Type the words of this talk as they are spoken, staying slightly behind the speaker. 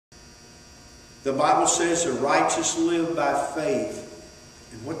The Bible says the righteous live by faith.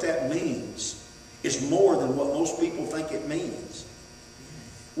 And what that means is more than what most people think it means.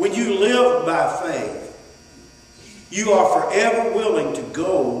 When you live by faith, you are forever willing to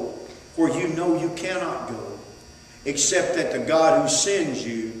go where you know you cannot go, except that the God who sends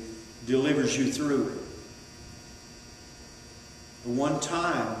you delivers you through it. The one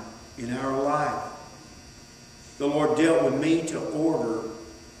time in our life, the Lord dealt with me to order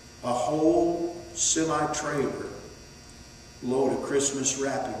a whole semi-trailer load of Christmas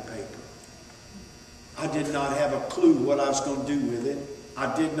wrapping paper. I did not have a clue what I was going to do with it.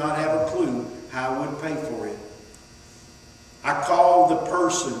 I did not have a clue how I would pay for it. I called the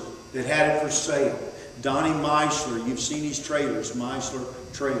person that had it for sale, Donnie Meisler. You've seen his trailers, Meisler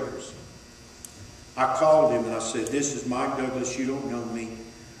Trailers. I called him and I said, "This is Mike Douglas. You don't know me,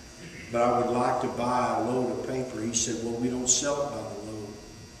 but I would like to buy a load of paper." He said, "Well, we don't sell it by the load."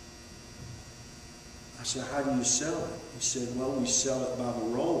 I said, "How do you sell it?" He said, "Well, we sell it by the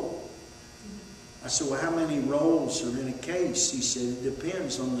roll." I said, "Well, how many rolls are in a case?" He said, "It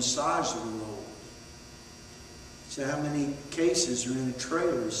depends on the size of the roll." I said, "How many cases are in a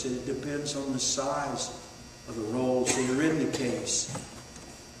trailer?" He said, "It depends on the size of the rolls that are in the case."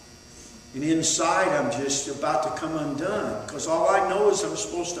 And inside, I'm just about to come undone, because all I know is I'm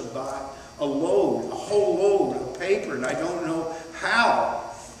supposed to buy a load, a whole load of paper, and I don't know how.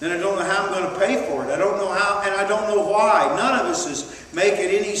 And I don't know how I'm going to pay for it. I don't know how, and I don't know why. None of us is making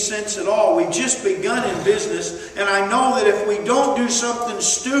any sense at all. We've just begun in business, and I know that if we don't do something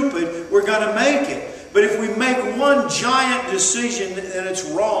stupid, we're going to make it. But if we make one giant decision and it's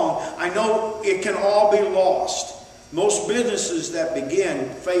wrong, I know it can all be lost. Most businesses that begin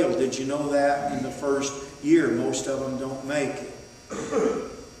fail. Did you know that? In the first year, most of them don't make it.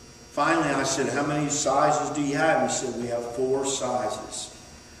 Finally, I said, "How many sizes do you have?" He said, "We have 4 sizes."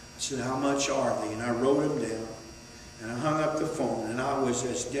 I said, "How much are they?" And I wrote them down. And I hung up the phone. And I was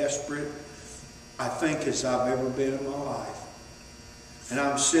as desperate, I think, as I've ever been in my life. And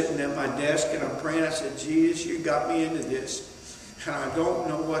I'm sitting at my desk and I'm praying. I said, "Jesus, you got me into this. And I don't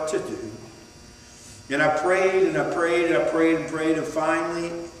know what to do." And I prayed and I prayed and I prayed and prayed. And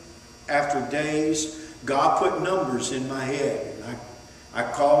finally, after days, God put numbers in my head. And I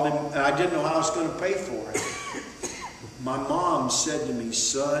called him, and I didn't know how I was going to pay for it. My mom said to me,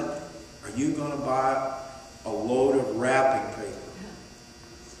 "Son, are you going to buy a load of wrapping paper?"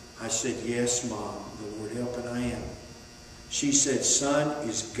 I said, "Yes, Mom, the Lord help, and I am." She said, "Son,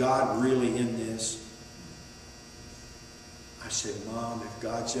 is God really in this?" I said, "Mom, if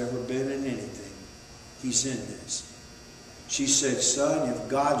God's ever been in anything, He's in this." She said, "Son, if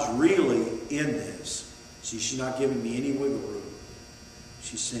God's really in this," see, she's not giving me any wiggle room.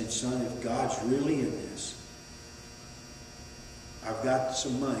 She said, "Son, if God's really in this, I've got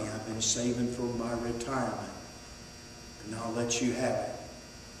some money I've been saving for my retirement, and I'll let you have it."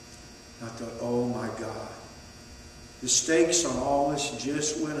 And I thought, oh my God, the stakes on all this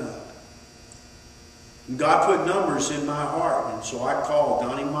just went up. And God put numbers in my heart, and so I called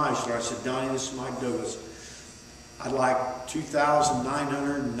Donnie Meisler. I said, "Donnie, this is Mike Douglas. I'd like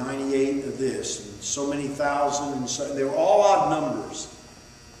 2,998 of this, and so many thousand, and so they were all odd numbers."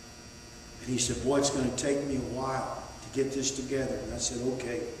 And he said, "Boy, it's going to take me a while to get this together." And I said,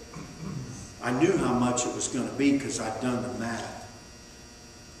 "Okay." I knew how much it was going to be because I'd done the math.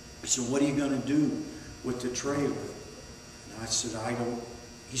 He said, "What are you going to do with the trailer?" And I said, "I don't."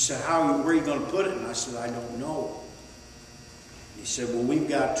 He said, where are you going to put it?" And I said, "I don't know." He said, "Well, we've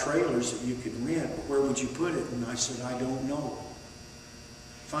got trailers that you can rent, but where would you put it?" And I said, "I don't know."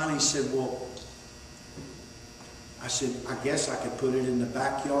 Finally, he said, "Well," I said, "I guess I could put it in the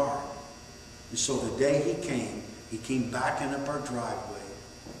backyard." And so the day he came backing up our driveway.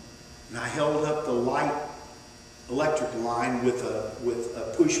 And I held up the electric line with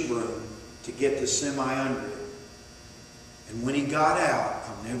a push broom to get the semi under it. And when he got out,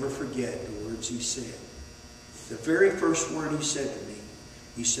 I'll never forget the words he said. The very first word he said to me,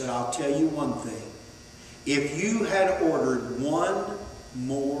 he said, "I'll tell you one thing. If you had ordered one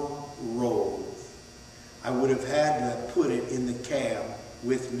more roll, I would have had to put it in the cab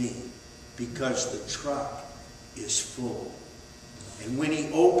with me because the truck is full." And when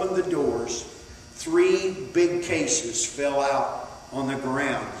he opened the doors, 3 big cases fell out on the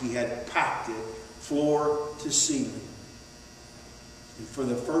ground. He had packed it floor to ceiling. And for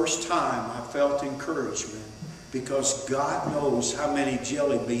the first time, I felt encouragement, because God knows how many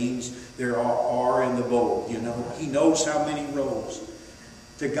jelly beans there are in the bowl. You know, He knows how many rolls.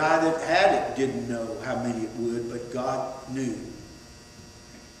 The guy that had it didn't know how many it would, but God knew.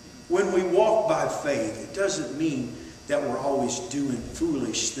 When we walk by faith, it doesn't mean that we're always doing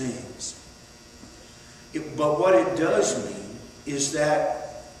foolish things. But what it does mean is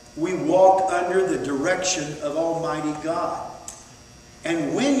that we walk under the direction of Almighty God.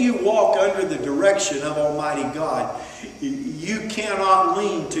 And when you walk under the direction of Almighty God, you cannot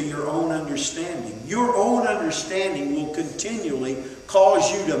lean to your own understanding. Your own understanding will continually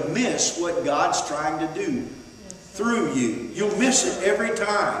cause you to miss what God's trying to do through you. You'll miss it every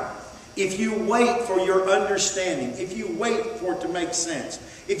time. If you wait for your understanding, if you wait for it to make sense,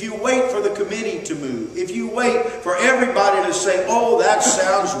 if you wait for the committee to move, if you wait for everybody to say, oh, that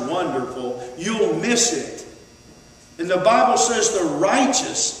sounds wonderful, you'll miss it. And the Bible says the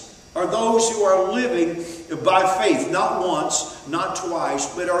righteous are those who are living by faith, not once, not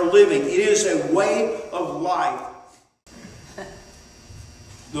twice, but are living. It is a way of life.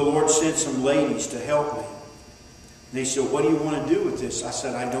 The Lord sent some ladies to help me. And they said, what do you want to do with this? I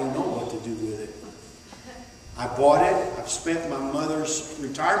said, I don't know what to do with it. I bought it. I've spent my mother's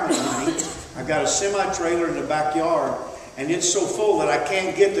retirement money. I got a semi-trailer in the backyard. And it's so full that I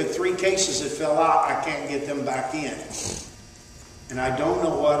can't get the 3 cases that fell out. I can't get them back in. And I don't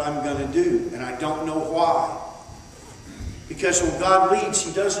know what I'm going to do. And I don't know why. Because when God leads,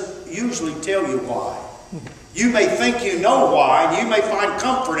 He doesn't usually tell you why. You may think you know why, and you may find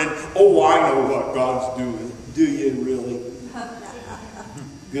comfort in, oh, I know what God's doing. Do you really?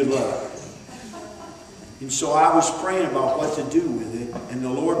 Good luck. And so I was praying about what to do with it, and the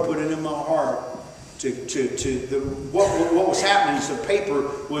Lord put it in my heart what was happening is the paper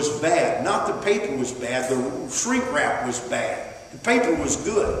was bad. Not the paper was bad, the shrink wrap was bad. The paper was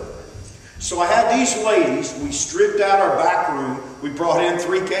good. So I had these ladies, we stripped out our back room, we brought in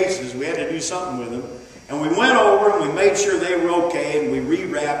 3 cases, we had to do something with them. And we went over and we made sure they were okay, and we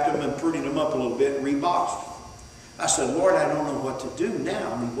rewrapped them and prettied them up a little bit and reboxed them. I said, Lord, I don't know what to do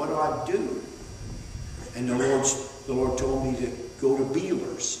now. I mean, what do I do? And the Lord told me to go to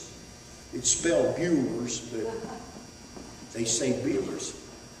Beeler's. It's spelled Bueller's, but they say Beeler's.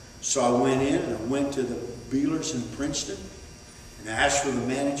 So I went in and I went to the Beeler's in Princeton and I asked for the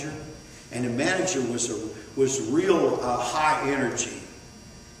manager. And the manager was real high energy.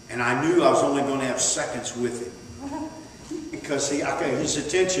 And I knew I was only going to have seconds with him. Because his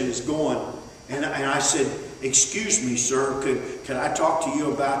attention is going. And I said, excuse me, sir, could I talk to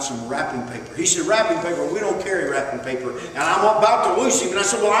you about some wrapping paper? He said, wrapping paper? We don't carry wrapping paper. And I'm about to lose him. And I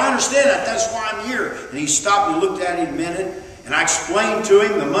said, well, I understand that. That's why I'm here. And he stopped and looked at it a minute. And I explained to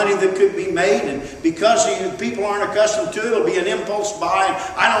him the money that could be made. And because people aren't accustomed to it, it'll be an impulse buy. And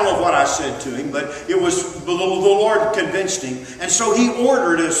I don't know what I said to him, but it was the Lord convinced him. And so he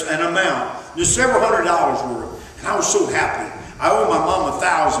ordered us an amount, just several $100s worth. And I was so happy. I owe my mama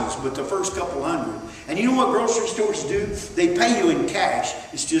thousands, but the first couple hundred. And you know what grocery stores do? They pay you in cash.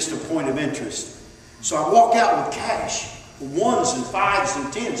 It's just a point of interest. So I walk out with cash, 1s and 5s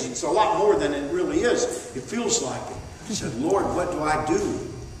and 10s. It's a lot more than it really is. It feels like it. I said, Lord, what do I do?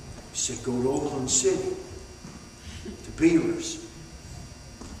 He said, go to Oakland City, to Beeler's.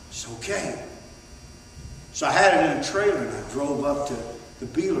 It's okay. So I had it in a trailer and I drove up to the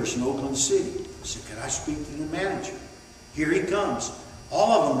Beeler's in Oakland City. I said, can I speak to the manager? Here he comes.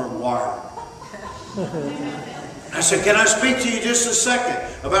 All of them are wired. I said, can I speak to you just a second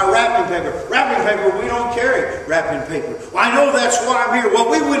about wrapping paper? Wrapping paper, we don't carry wrapping paper. Well, I know that's why I'm here. Well,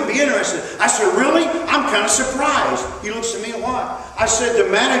 we wouldn't be interested. I said, really? I'm kind of surprised. He looks at me, why? I said,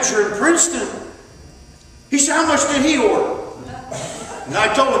 the manager in Princeton. He said, how much did he order? And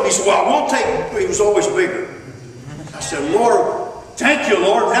I told him, he said, well, we'll take it. He was always bigger. I said, Lord, thank you,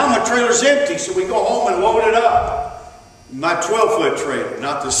 Lord. Now my trailer's empty, so we go home and load it up. My 12-foot trailer,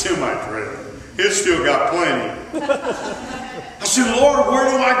 not the semi-trailer. It's still got plenty. I said, Lord,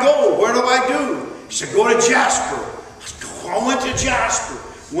 where do I go? What do I do? He said, go to Jasper. I went to Jasper.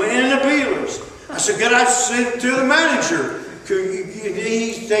 Went into Beeler's. I said, can I say to the manager?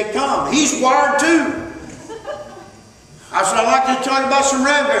 They come. He's wired too. I said, I'd like to talk about some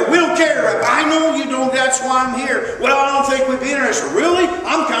raspberry. We don't carry raspberry. I know you don't. That's why I'm here. Well, I don't think we'd be interested. Really?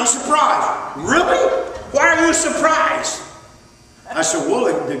 I'm kind of surprised. Really? Why are you surprised? I said, well,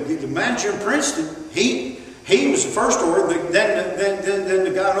 the manager in Princeton, he was the first order. Then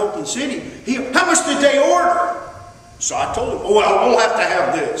the guy in Oakland City, how much did they order? So I told him, oh, well, we'll have to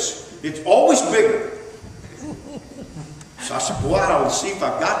have this. It's always bigger. So I said, boy, I don't see if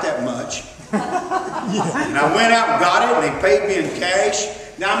I've got that much. And I went out and got it, and they paid me in cash.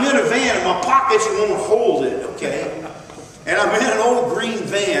 Now I'm in a van, and my pockets won't hold it, okay? And I'm in an old green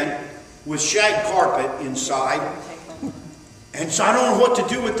van with shag carpet inside. And so I don't know what to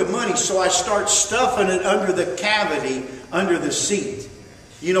do with the money, so I start stuffing it under the cavity, under the seat.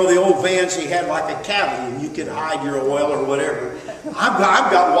 You know the old vans, they had like a cavity, and you could hide your oil or whatever.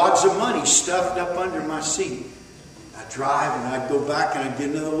 I've got wads of money stuffed up under my seat. I drive and I'd go back and I'd get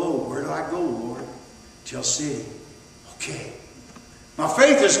another load. Where do I go, Lord? Tell City. Okay. My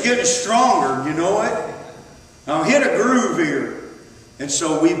faith is getting stronger, you know it? I'll hit a groove here. And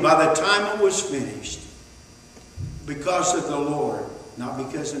so by the time it was finished, because of the Lord, not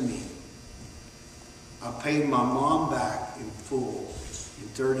because of me, I paid my mom back in full in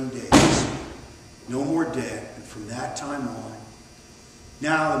 30 days. No more debt. And from that time on,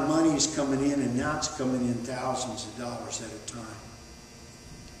 now the money is coming in, and now it's coming in thousands of dollars at a time.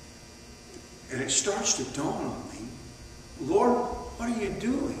 And it starts to dawn on me, Lord, what are you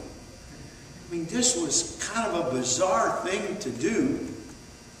doing? I mean, this was kind of a bizarre thing to do.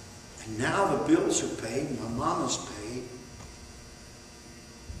 And now the bills are paid, my mama's paid.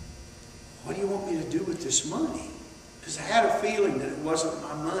 What do you want me to do with this money? Because I had a feeling that it wasn't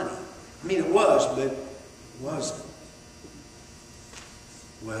my money. I mean, it was, but it wasn't.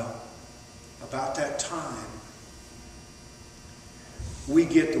 Well, about that time, we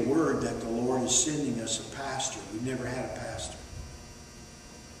get the word that the Lord is sending us a pastor. We never had a pastor.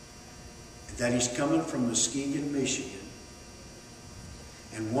 And that he's coming from Muskegon, Michigan.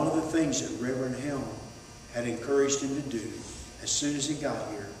 And one of the things that Reverend Helm had encouraged him to do as soon as he got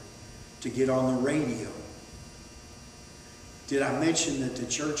here, to get on the radio. Did I mention that the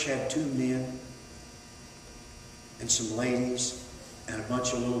church had 2 men and some ladies and a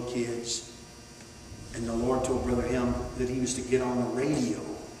bunch of little kids? And the Lord told Brother Helm that he was to get on the radio.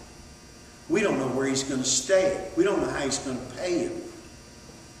 We don't know where he's going to stay. We don't know how he's going to pay him.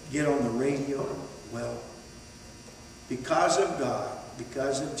 Get on the radio? Well, because of God,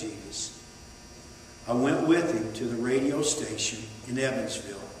 because of Jesus, I went with him to the radio station in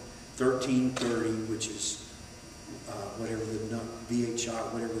Evansville, 1330, which is whatever the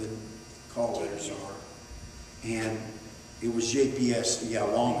VHR, whatever the call letters are. And it was JPS,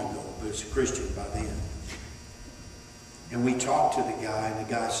 long ago, but it's a Christian by then. And we talked to the guy, and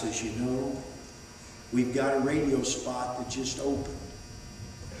the guy says, you know, we've got a radio spot that just opened.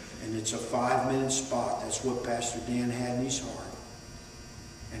 And it's a 5-minute spot. That's what Pastor Dan had in his heart.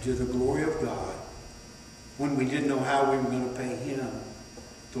 And to the glory of God, when we didn't know how we were going to pay him,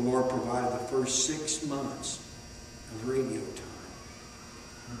 the Lord provided the first 6 months of radio time.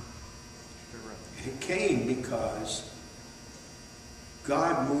 And it came because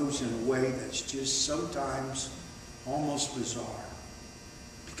God moves in a way that's just sometimes almost bizarre.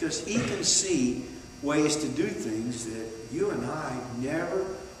 Because he can see ways to do things that you and I never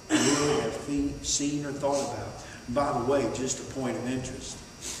would have seen or thought about. By the way, just a point of interest.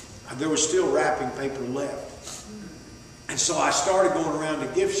 There was still wrapping paper left. And so I started going around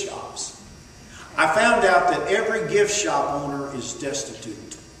to gift shops. I found out that every gift shop owner is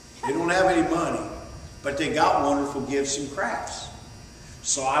destitute. They don't have any money, but they got wonderful gifts and crafts.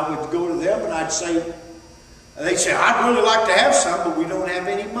 So I would go to them and I'd say, they'd say, I'd really like to have some, but we don't have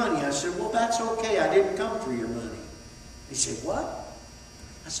any money. I said, well, that's okay. I didn't come for your money. They said, what?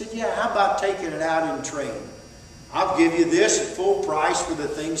 I said, yeah, how about taking it out in trade? I'll give you this at full price for the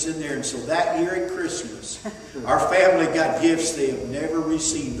things in there. And so that year at Christmas, our family got gifts they have never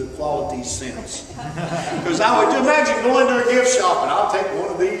received the quality since. Because I would imagine going to a gift shop and I'll take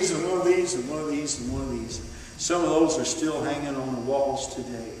one of these and one of these and one of these and one of these. Some of those are still hanging on the walls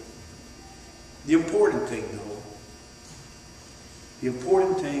today. The important thing, though, the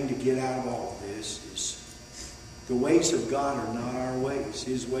important thing to get out of all of this is the ways of God are not our ways.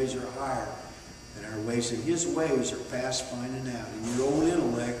 His ways are higher than our ways, and his ways are past finding out. And your own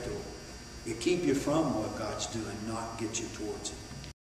intellect will keep you from what God's doing, not get you towards it.